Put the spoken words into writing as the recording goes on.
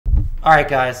Alright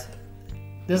guys,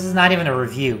 this is not even a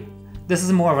review. This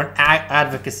is more of an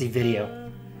advocacy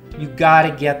video. You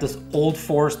gotta get this Old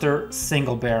Forester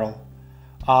single barrel.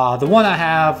 The one I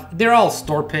have, they're all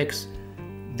store picks.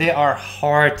 They are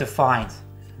hard to find.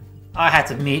 I had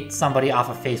to meet somebody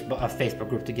off of a Facebook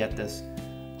group to get this.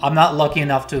 I'm not lucky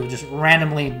enough to just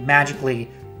randomly, magically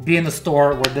be in the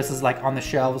store where this is like on the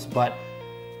shelves, but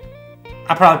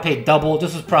I probably paid double.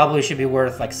 This was probably should be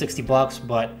worth like 60 bucks,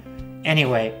 but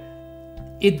anyway,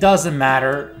 it doesn't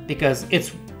matter because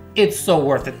it's so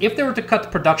worth it. If they were to cut the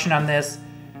production on this,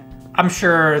 I'm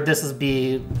sure this would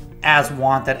be as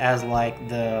wanted as like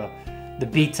the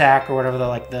BTAC or whatever,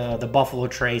 the Buffalo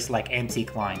Trace like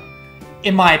antique line.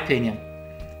 In my opinion,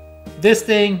 this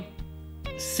thing,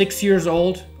 6 years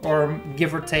old or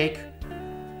give or take,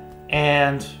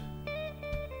 and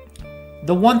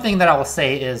the one thing that I will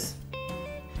say is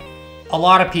a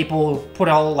lot of people put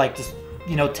all like just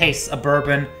taste a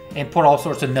bourbon and put all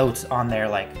sorts of notes on there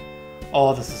like,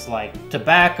 oh, this is like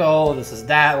tobacco, this is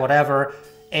that, whatever,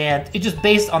 and it's just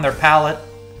based on their palate,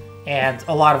 and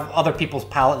a lot of other people's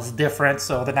palate is different,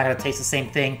 so they're not going to taste the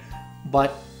same thing.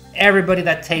 But everybody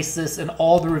that tastes this and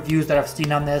all the reviews that I've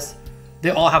seen on this,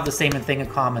 they all have the same thing in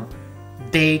common.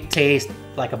 They taste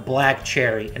like a black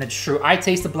cherry, and it's true. I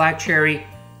taste the black cherry.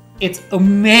 It's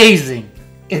amazing.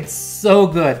 It's so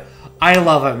good. I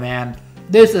love it, man.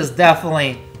 This is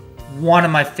definitely one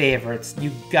of my favorites.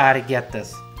 You gotta get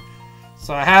this.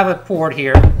 So I have it poured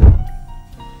here.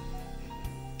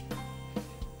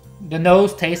 The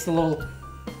nose tastes a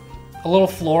little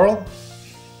floral.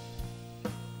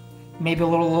 Maybe a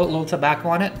little tobacco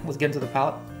on it. Let's get into the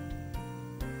palate.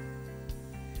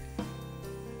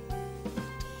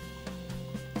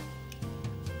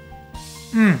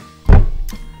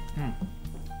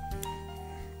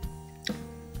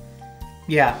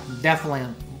 Yeah, definitely.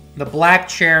 The black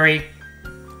cherry,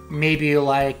 maybe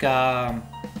like a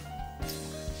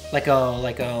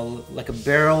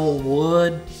barrel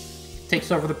wood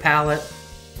takes over the palate.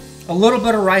 A little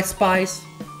bit of rice spice.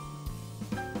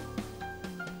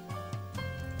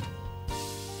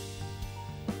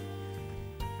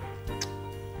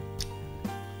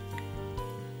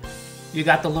 You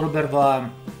got the little bit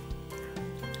of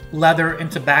leather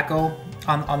and tobacco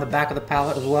on the back of the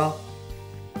palate as well.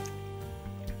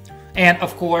 And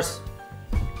of course,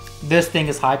 this thing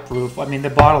is high proof. I mean, the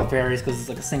bottle varies because it's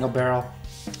like a single barrel.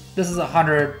 This is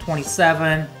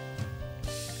 127.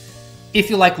 If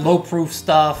you like low proof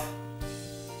stuff,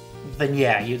 then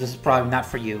yeah, this is probably not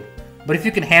for you. But if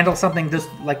you can handle something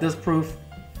like this proof,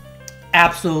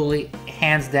 absolutely,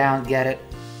 hands down, get it.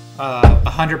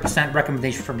 100%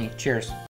 recommendation for me. Cheers.